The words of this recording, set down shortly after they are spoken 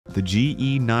The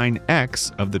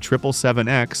GE9X of the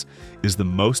 777X is the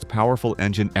most powerful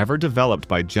engine ever developed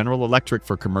by General Electric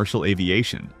for commercial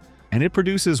aviation, and it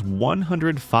produces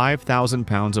 105,000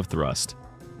 pounds of thrust.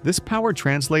 This power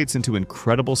translates into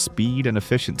incredible speed and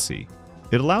efficiency.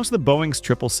 It allows the Boeing's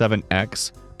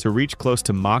 777X to reach close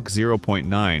to Mach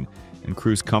 0.9 and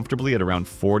cruise comfortably at around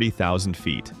 40,000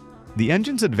 feet. The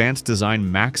engine's advanced design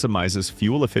maximizes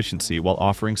fuel efficiency while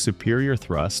offering superior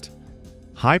thrust.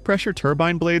 High-pressure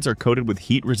turbine blades are coated with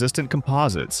heat-resistant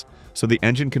composites, so the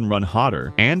engine can run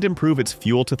hotter and improve its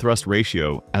fuel-to-thrust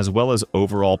ratio as well as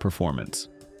overall performance.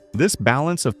 This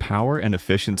balance of power and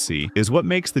efficiency is what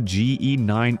makes the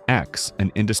GE9X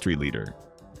an industry leader.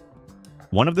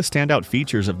 One of the standout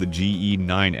features of the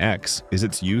GE9X is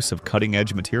its use of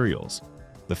cutting-edge materials.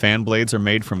 The fan blades are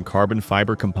made from carbon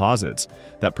fiber composites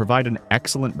that provide an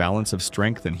excellent balance of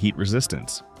strength and heat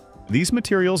resistance. These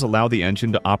materials allow the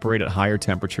engine to operate at higher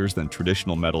temperatures than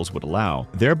traditional metals would allow,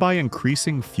 thereby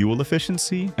increasing fuel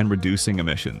efficiency and reducing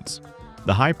emissions.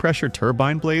 The high-pressure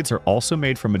turbine blades are also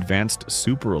made from advanced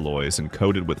superalloys and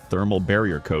coated with thermal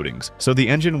barrier coatings, so the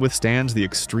engine withstands the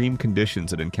extreme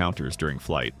conditions it encounters during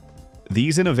flight.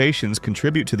 These innovations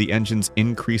contribute to the engine's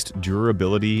increased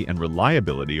durability and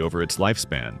reliability over its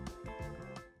lifespan.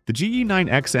 The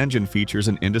GE9X engine features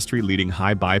an industry-leading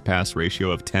high bypass ratio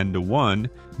of 10:1,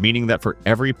 meaning that for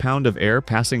every pound of air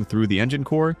passing through the engine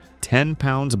core, 10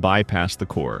 pounds bypass the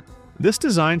core. This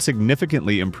design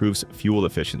significantly improves fuel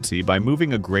efficiency by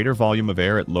moving a greater volume of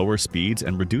air at lower speeds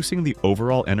and reducing the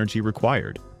overall energy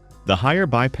required. The higher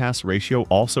bypass ratio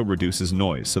also reduces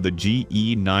noise, so the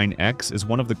GE9X is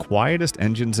one of the quietest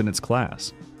engines in its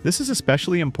class. This is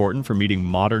especially important for meeting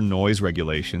modern noise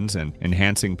regulations and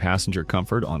enhancing passenger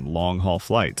comfort on long-haul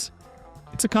flights.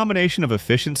 It's a combination of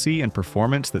efficiency and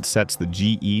performance that sets the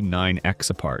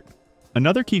GE9X apart.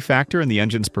 Another key factor in the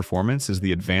engine's performance is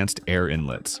the advanced air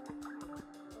inlets.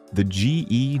 The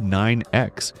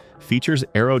GE9X features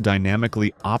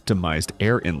aerodynamically optimized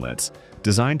air inlets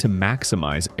designed to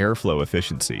maximize airflow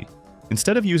efficiency.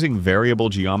 Instead of using variable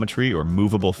geometry or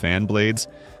movable fan blades,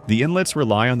 the inlets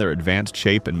rely on their advanced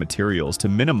shape and materials to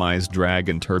minimize drag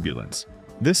and turbulence.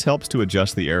 This helps to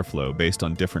adjust the airflow based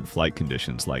on different flight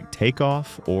conditions like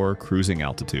takeoff or cruising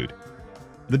altitude.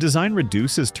 The design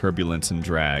reduces turbulence and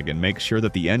drag and makes sure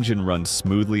that the engine runs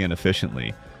smoothly and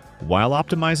efficiently, while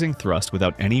optimizing thrust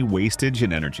without any wastage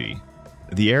in energy.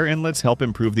 The air inlets help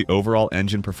improve the overall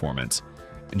engine performance,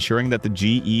 ensuring that the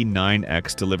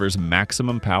GE9X delivers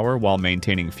maximum power while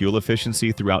maintaining fuel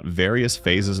efficiency throughout various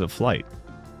phases of flight.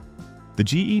 The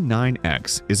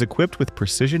GE9X is equipped with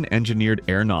precision-engineered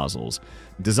air nozzles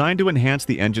designed to enhance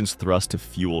the engine's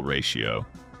thrust-to-fuel ratio.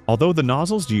 Although the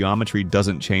nozzle's geometry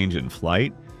doesn't change in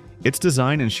flight, its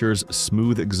design ensures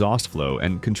smooth exhaust flow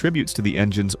and contributes to the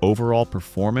engine's overall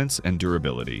performance and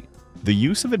durability. The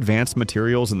use of advanced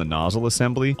materials in the nozzle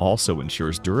assembly also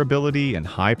ensures durability and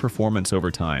high performance over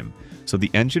time, so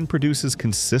the engine produces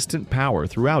consistent power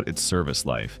throughout its service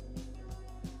life.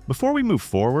 Before we move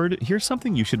forward, here's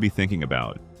something you should be thinking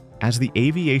about. As the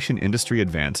aviation industry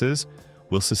advances,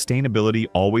 will sustainability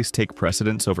always take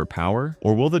precedence over power,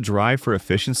 or will the drive for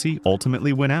efficiency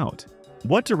ultimately win out?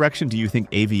 What direction do you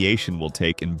think aviation will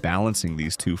take in balancing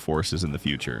these two forces in the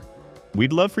future?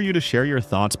 We'd love for you to share your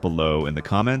thoughts below in the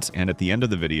comments, and at the end of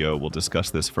the video, we'll discuss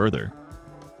this further.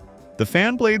 The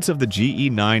fan blades of the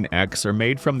GE9X are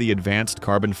made from the advanced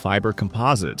carbon fiber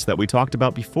composites that we talked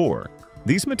about before.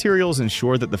 These materials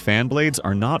ensure that the fan blades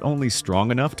are not only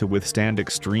strong enough to withstand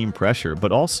extreme pressure,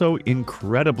 but also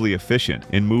incredibly efficient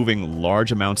in moving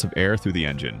large amounts of air through the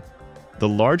engine. The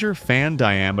larger fan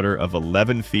diameter of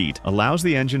 11 feet allows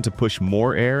the engine to push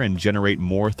more air and generate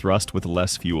more thrust with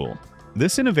less fuel.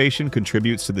 This innovation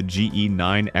contributes to the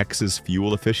GE9X's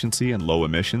fuel efficiency and low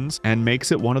emissions, and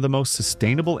makes it one of the most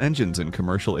sustainable engines in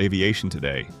commercial aviation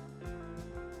today.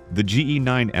 The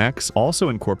GE9X also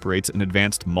incorporates an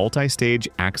advanced multi-stage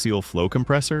axial flow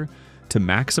compressor to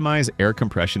maximize air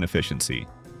compression efficiency.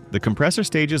 The compressor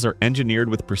stages are engineered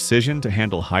with precision to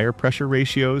handle higher pressure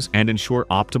ratios and ensure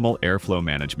optimal airflow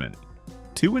management.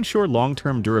 To ensure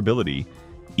long-term durability,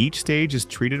 each stage is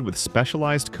treated with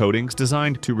specialized coatings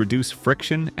designed to reduce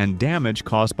friction and damage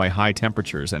caused by high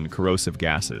temperatures and corrosive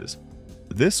gases.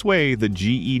 This way, the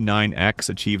GE9X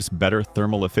achieves better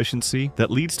thermal efficiency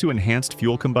that leads to enhanced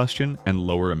fuel combustion and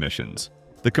lower emissions.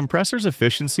 The compressor's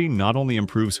efficiency not only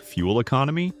improves fuel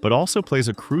economy, but also plays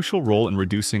a crucial role in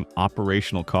reducing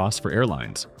operational costs for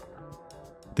airlines.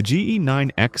 The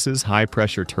GE9X's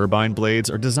high-pressure turbine blades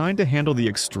are designed to handle the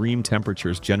extreme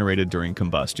temperatures generated during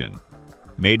combustion.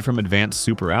 Made from advanced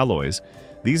superalloys,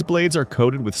 these blades are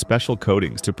coated with special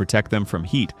coatings to protect them from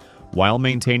heat while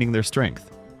maintaining their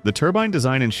strength. The turbine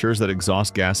design ensures that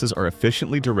exhaust gases are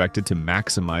efficiently directed to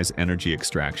maximize energy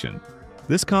extraction.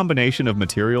 This combination of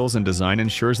materials and design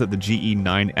ensures that the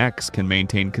GE9X can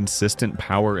maintain consistent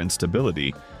power and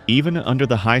stability, even under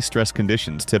the high-stress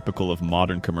conditions typical of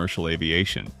modern commercial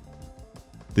aviation.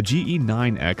 The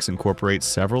GE9X incorporates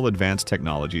several advanced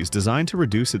technologies designed to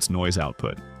reduce its noise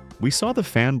output. We saw the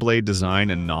fan blade design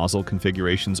and nozzle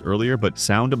configurations earlier, but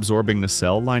sound-absorbing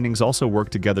nacelle linings also work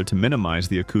together to minimize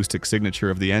the acoustic signature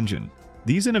of the engine.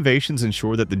 These innovations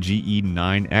ensure that the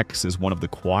GE9X is one of the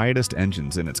quietest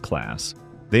engines in its class.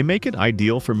 They make it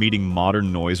ideal for meeting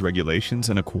modern noise regulations,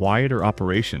 and a quieter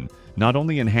operation not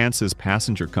only enhances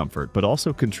passenger comfort but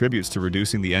also contributes to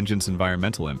reducing the engine's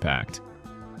environmental impact.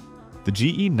 The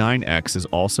GE9X is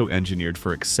also engineered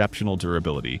for exceptional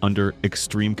durability under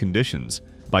extreme conditions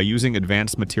by using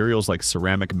advanced materials like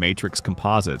ceramic matrix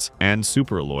composites and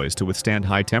superalloys to withstand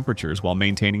high temperatures while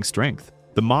maintaining strength.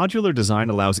 The modular design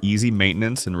allows easy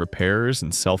maintenance and repairs,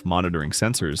 and self-monitoring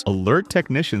sensors alert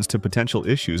technicians to potential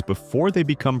issues before they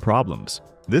become problems.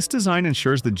 This design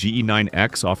ensures the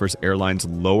GE9X offers airlines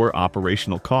lower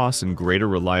operational costs and greater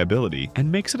reliability,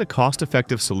 and makes it a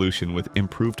cost-effective solution with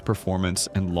improved performance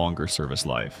and longer service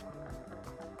life.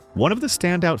 One of the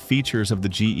standout features of the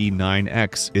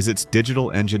GE9X is its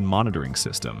digital engine monitoring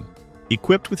system.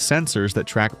 Equipped with sensors that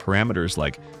track parameters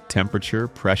like temperature,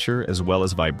 pressure, as well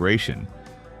as vibration,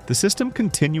 the system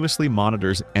continuously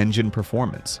monitors engine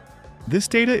performance. This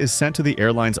data is sent to the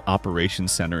airline's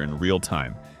operations center in real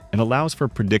time and allows for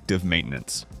predictive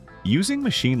maintenance. Using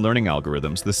machine learning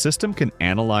algorithms, the system can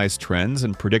analyze trends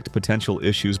and predict potential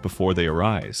issues before they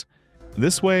arise.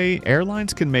 This way,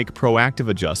 airlines can make proactive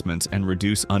adjustments and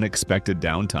reduce unexpected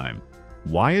downtime.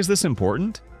 Why is this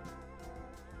important?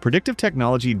 Predictive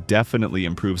technology definitely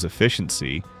improves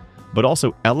efficiency, but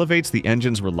also elevates the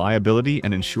engine's reliability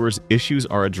and ensures issues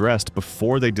are addressed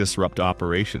before they disrupt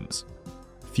operations.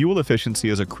 Fuel efficiency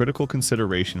is a critical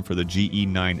consideration for the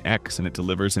GE9X, and it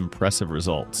delivers impressive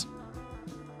results.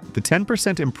 The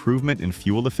 10% improvement in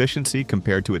fuel efficiency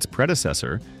compared to its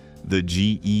predecessor, the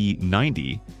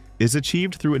GE90, is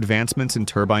achieved through advancements in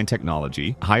turbine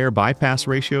technology, higher bypass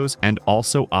ratios, and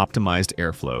also optimized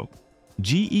airflow.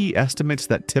 GE estimates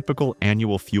that typical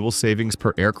annual fuel savings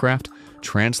per aircraft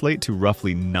translate to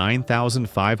roughly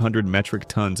 9,500 metric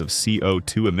tons of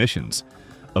CO2 emissions,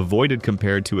 avoided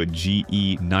compared to a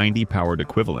GE90-powered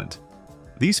equivalent.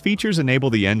 These features enable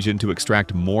the engine to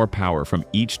extract more power from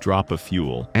each drop of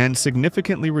fuel and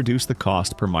significantly reduce the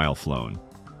cost per mile flown.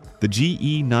 The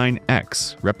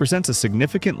GE9X represents a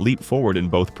significant leap forward in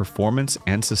both performance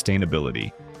and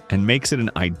sustainability, and makes it an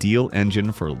ideal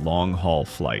engine for long-haul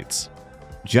flights.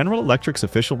 General Electric's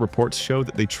official reports show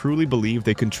that they truly believe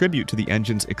they contribute to the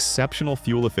engine's exceptional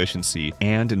fuel efficiency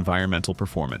and environmental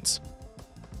performance.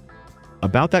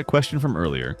 About that question from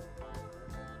earlier,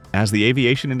 as the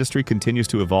aviation industry continues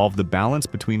to evolve, the balance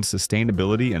between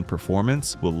sustainability and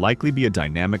performance will likely be a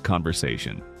dynamic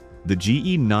conversation. The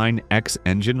GE9X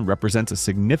engine represents a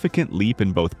significant leap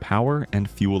in both power and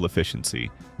fuel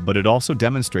efficiency, but it also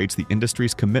demonstrates the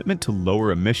industry's commitment to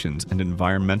lower emissions and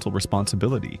environmental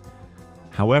responsibility.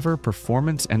 However,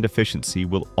 performance and efficiency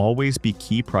will always be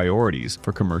key priorities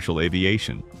for commercial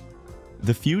aviation.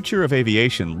 The future of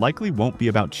aviation likely won't be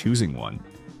about choosing one.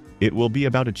 It will be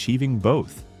about achieving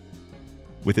both.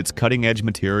 With its cutting-edge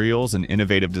materials and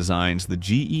innovative designs, the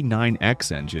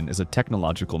GE9X engine is a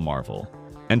technological marvel.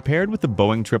 And paired with the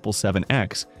Boeing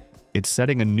 777X, it's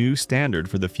setting a new standard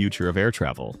for the future of air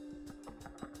travel.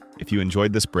 If you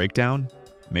enjoyed this breakdown,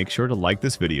 make sure to like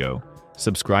this video,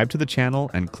 subscribe to the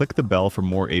channel, and click the bell for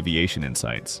more aviation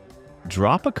insights.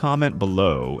 Drop a comment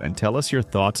below and tell us your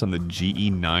thoughts on the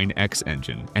GE9X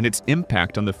engine and its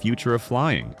impact on the future of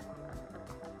flying.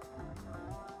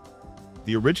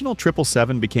 The original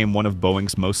 777 became one of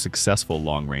Boeing's most successful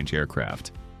long-range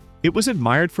aircraft. It was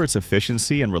admired for its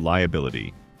efficiency and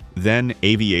reliability. Then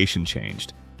aviation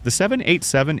changed. The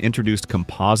 787 introduced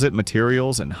composite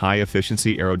materials and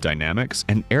high-efficiency aerodynamics,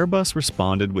 and Airbus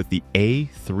responded with the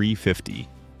A350.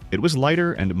 It was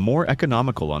lighter and more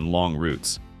economical on long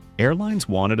routes. Airlines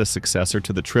wanted a successor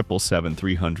to the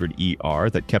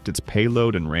 777-300ER that kept its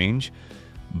payload and range,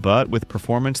 but with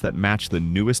performance that matched the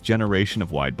newest generation of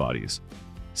widebodies.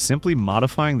 Simply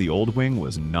modifying the old wing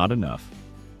was not enough.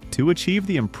 To achieve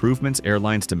the improvements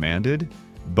airlines demanded,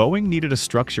 Boeing needed a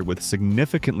structure with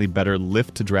significantly better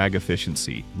lift-to-drag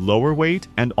efficiency, lower weight,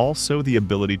 and also the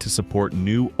ability to support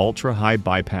new ultra-high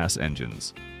bypass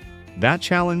engines. That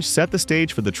challenge set the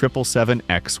stage for the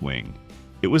 777X wing.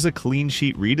 It was a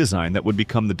clean-sheet redesign that would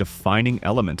become the defining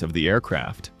element of the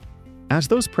aircraft. As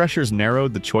those pressures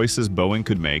narrowed the choices Boeing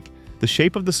could make, the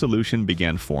shape of the solution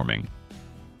began forming.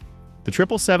 The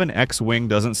 777X wing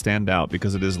doesn't stand out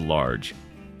because it is large.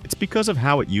 It's because of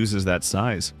how it uses that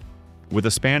size. With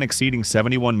a span exceeding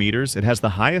 71 meters, it has the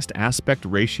highest aspect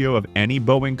ratio of any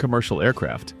Boeing commercial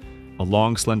aircraft. A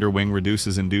long, slender wing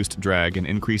reduces induced drag and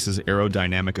increases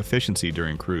aerodynamic efficiency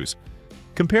during cruise.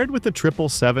 Compared with the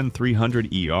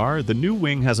 777-300ER, the new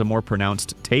wing has a more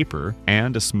pronounced taper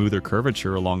and a smoother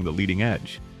curvature along the leading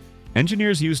edge.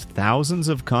 Engineers used thousands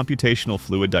of computational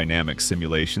fluid dynamics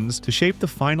simulations to shape the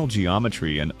final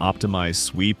geometry and optimize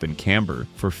sweep and camber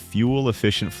for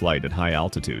fuel-efficient flight at high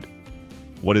altitude.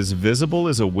 What is visible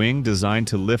is a wing designed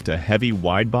to lift a heavy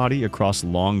wide-body across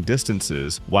long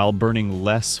distances while burning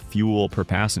less fuel per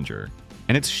passenger.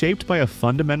 And it's shaped by a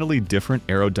fundamentally different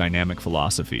aerodynamic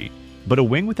philosophy. But a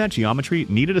wing with that geometry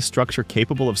needed a structure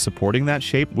capable of supporting that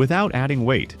shape without adding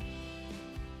weight.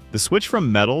 The switch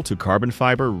from metal to carbon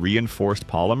fiber reinforced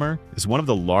polymer is one of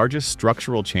the largest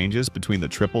structural changes between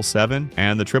the 777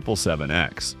 and the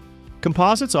 777X.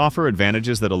 Composites offer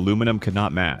advantages that aluminum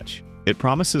cannot match. It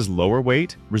promises lower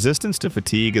weight, resistance to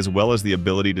fatigue, as well as the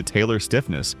ability to tailor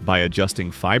stiffness by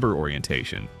adjusting fiber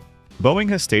orientation. Boeing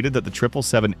has stated that the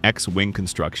 777X wing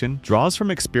construction draws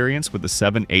from experience with the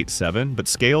 787 but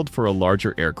scaled for a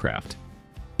larger aircraft.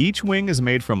 Each wing is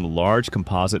made from large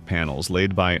composite panels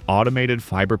laid by automated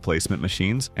fiber placement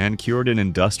machines and cured in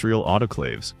industrial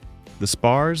autoclaves. The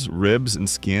spars, ribs, and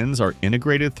skins are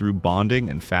integrated through bonding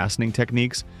and fastening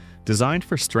techniques designed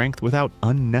for strength without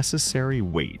unnecessary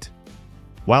weight.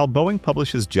 While Boeing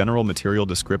publishes general material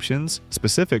descriptions,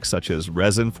 specifics such as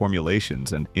resin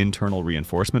formulations and internal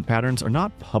reinforcement patterns are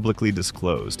not publicly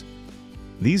disclosed.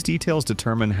 These details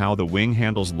determine how the wing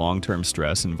handles long-term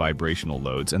stress and vibrational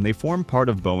loads, and they form part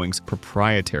of Boeing's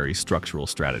proprietary structural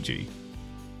strategy.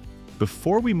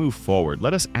 Before we move forward,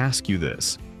 let us ask you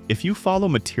this. If you follow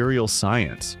material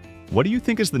science, what do you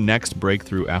think is the next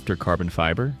breakthrough after carbon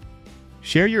fiber?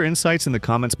 Share your insights in the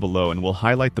comments below and we'll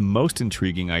highlight the most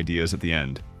intriguing ideas at the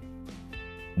end.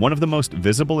 One of the most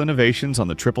visible innovations on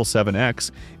the 777X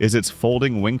is its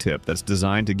folding wingtip that's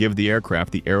designed to give the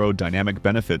aircraft the aerodynamic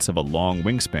benefits of a long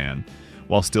wingspan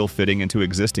while still fitting into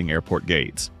existing airport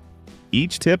gates.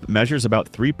 Each tip measures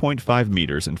about 3.5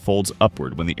 meters and folds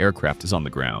upward when the aircraft is on the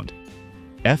ground.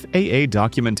 FAA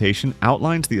documentation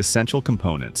outlines the essential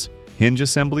components: hinge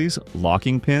assemblies,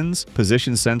 locking pins,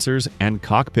 position sensors, and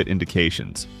cockpit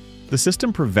indications. The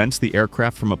system prevents the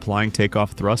aircraft from applying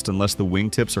takeoff thrust unless the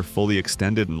wingtips are fully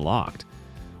extended and locked.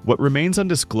 What remains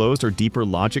undisclosed are deeper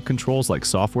logic controls like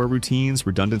software routines,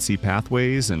 redundancy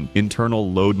pathways, and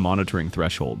internal load monitoring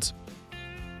thresholds.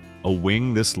 A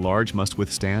wing this large must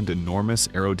withstand enormous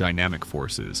aerodynamic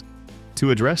forces.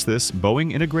 To address this,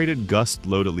 Boeing integrated gust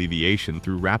load alleviation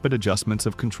through rapid adjustments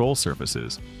of control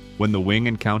surfaces. When the wing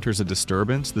encounters a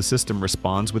disturbance, the system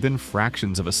responds within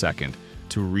fractions of a second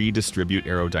to redistribute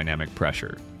aerodynamic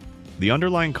pressure. The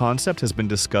underlying concept has been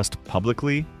discussed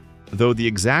publicly, though the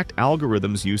exact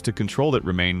algorithms used to control it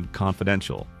remain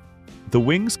confidential. The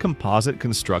wing's composite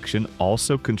construction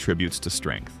also contributes to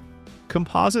strength.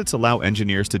 Composites allow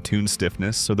engineers to tune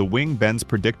stiffness so the wing bends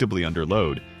predictably under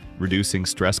load, reducing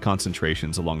stress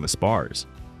concentrations along the spars.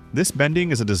 This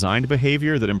bending is a designed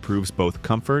behavior that improves both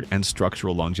comfort and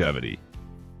structural longevity.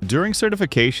 During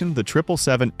certification, the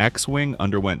 777X wing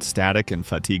underwent static and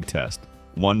fatigue tests.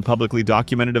 One publicly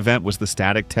documented event was the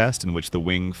static test in which the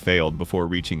wing failed before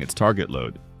reaching its target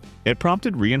load. It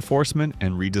prompted reinforcement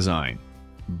and redesign.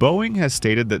 Boeing has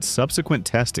stated that subsequent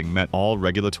testing met all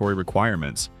regulatory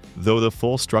requirements, though the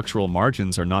full structural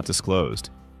margins are not disclosed.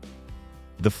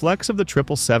 The flex of the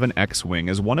 777X wing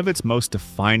is one of its most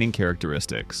defining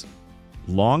characteristics.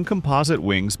 Long composite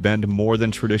wings bend more than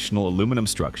traditional aluminum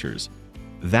structures.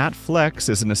 That flex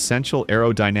is an essential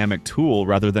aerodynamic tool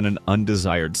rather than an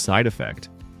undesired side effect.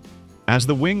 As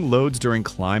the wing loads during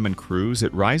climb and cruise,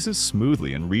 it rises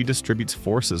smoothly and redistributes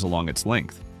forces along its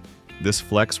length. This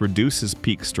flex reduces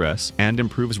peak stress and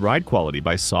improves ride quality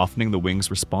by softening the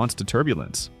wing's response to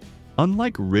turbulence.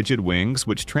 Unlike rigid wings,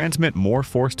 which transmit more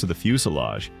force to the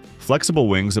fuselage, flexible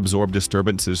wings absorb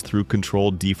disturbances through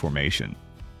controlled deformation.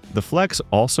 The flex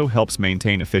also helps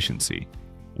maintain efficiency.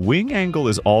 Wing angle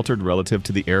is altered relative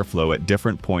to the airflow at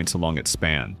different points along its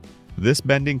span. This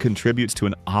bending contributes to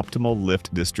an optimal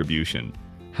lift distribution.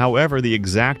 However, the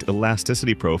exact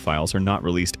elasticity profiles are not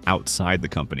released outside the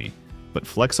company, but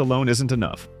flex alone isn't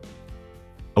enough.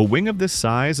 A wing of this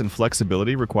size and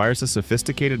flexibility requires a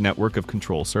sophisticated network of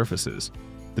control surfaces.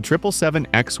 The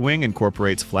 777X wing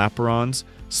incorporates flaperons,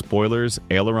 spoilers,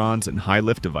 ailerons, and high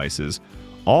lift devices,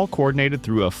 all coordinated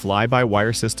through a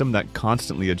fly-by-wire system that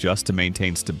constantly adjusts to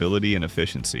maintain stability and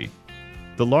efficiency.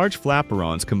 The large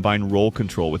flaperons combine roll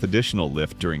control with additional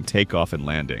lift during takeoff and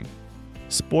landing.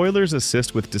 Spoilers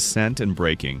assist with descent and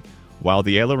braking, while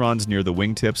the ailerons near the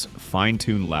wingtips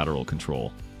fine-tune lateral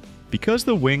control. Because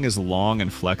the wing is long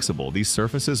and flexible, these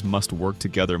surfaces must work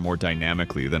together more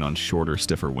dynamically than on shorter,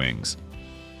 stiffer wings.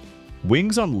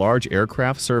 Wings on large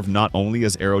aircraft serve not only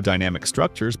as aerodynamic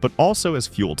structures, but also as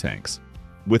fuel tanks.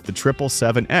 With the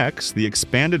 777X, the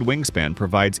expanded wingspan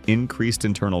provides increased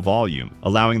internal volume,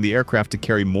 allowing the aircraft to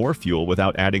carry more fuel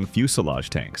without adding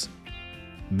fuselage tanks.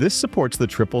 This supports the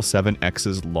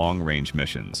 777X's long-range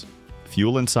missions.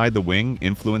 Fuel inside the wing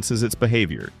influences its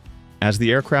behavior. As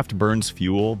the aircraft burns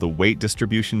fuel, the weight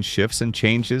distribution shifts and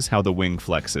changes how the wing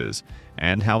flexes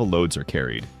and how loads are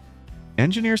carried.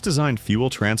 Engineers designed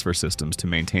fuel transfer systems to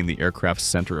maintain the aircraft's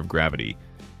center of gravity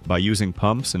by using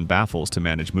pumps and baffles to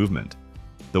manage movement.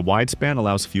 The widespan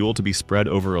allows fuel to be spread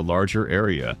over a larger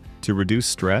area to reduce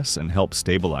stress and help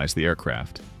stabilize the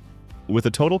aircraft. With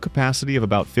a total capacity of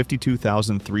about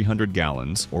 52,300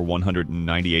 gallons, or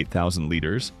 198,000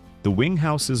 liters, the wing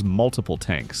houses multiple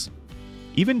tanks.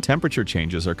 Even temperature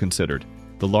changes are considered.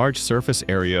 The large surface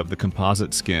area of the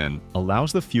composite skin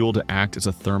allows the fuel to act as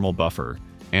a thermal buffer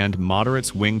and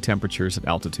moderates wing temperatures at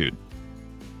altitude.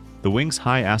 The wing's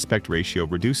high aspect ratio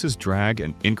reduces drag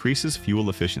and increases fuel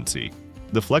efficiency.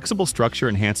 The flexible structure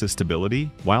enhances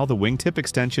stability, while the wingtip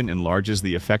extension enlarges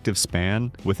the effective span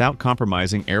without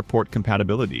compromising airport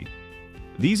compatibility.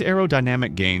 These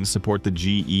aerodynamic gains support the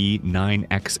GE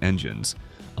 9X engines,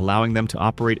 allowing them to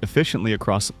operate efficiently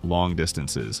across long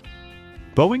distances.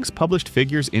 Boeing's published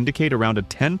figures indicate around a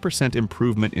 10%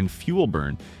 improvement in fuel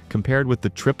burn compared with the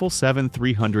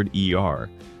 777-300ER,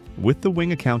 with the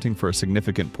wing accounting for a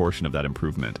significant portion of that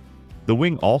improvement. The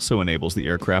wing also enables the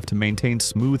aircraft to maintain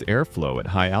smooth airflow at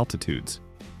high altitudes.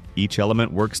 Each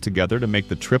element works together to make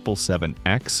the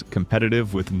 777X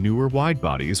competitive with newer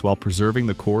widebodies while preserving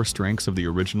the core strengths of the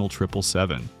original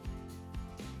 777.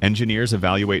 Engineers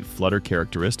evaluate flutter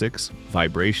characteristics,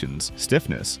 vibrations,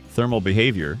 stiffness, thermal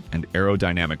behavior, and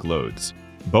aerodynamic loads.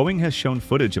 Boeing has shown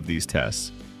footage of these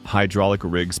tests: hydraulic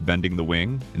rigs bending the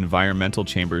wing, environmental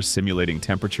chambers simulating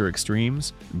temperature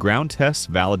extremes, ground tests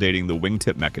validating the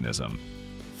wingtip mechanism.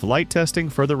 Flight testing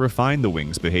further refined the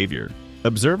wing's behavior.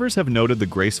 Observers have noted the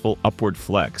graceful upward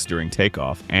flex during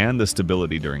takeoff and the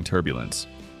stability during turbulence.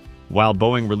 While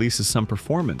Boeing releases some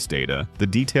performance data, the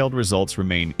detailed results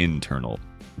remain internal.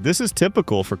 This is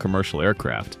typical for commercial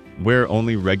aircraft, where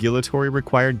only regulatory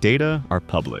required data are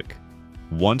public.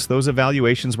 Once those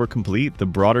evaluations were complete, the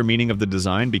broader meaning of the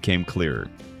design became clearer.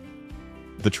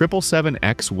 The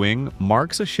 777X wing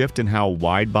marks a shift in how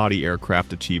wide-body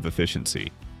aircraft achieve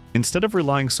efficiency. Instead of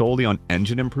relying solely on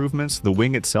engine improvements, the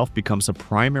wing itself becomes a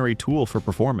primary tool for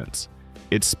performance.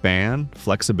 Its span,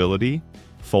 flexibility,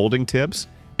 folding tips,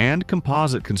 and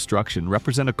composite construction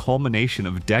represent a culmination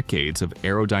of decades of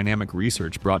aerodynamic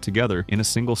research brought together in a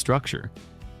single structure.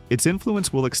 Its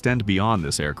influence will extend beyond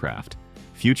this aircraft.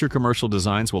 Future commercial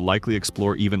designs will likely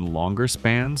explore even longer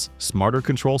spans, smarter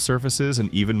control surfaces,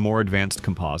 and even more advanced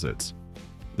composites.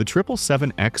 The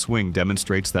 777X wing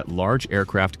demonstrates that large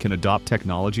aircraft can adopt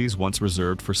technologies once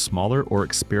reserved for smaller or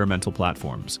experimental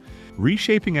platforms,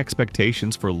 reshaping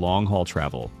expectations for long-haul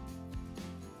travel.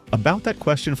 About that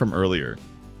question from earlier,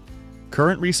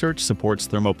 current research supports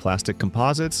thermoplastic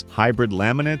composites, hybrid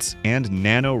laminates, and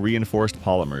nano-reinforced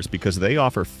polymers because they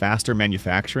offer faster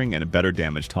manufacturing and a better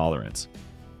damage tolerance.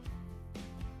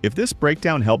 If this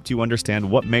breakdown helped you understand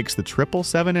what makes the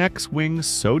 777X wing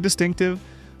so distinctive,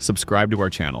 subscribe to our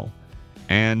channel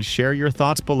and share your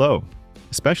thoughts below,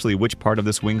 especially which part of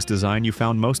this wing's design you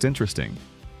found most interesting.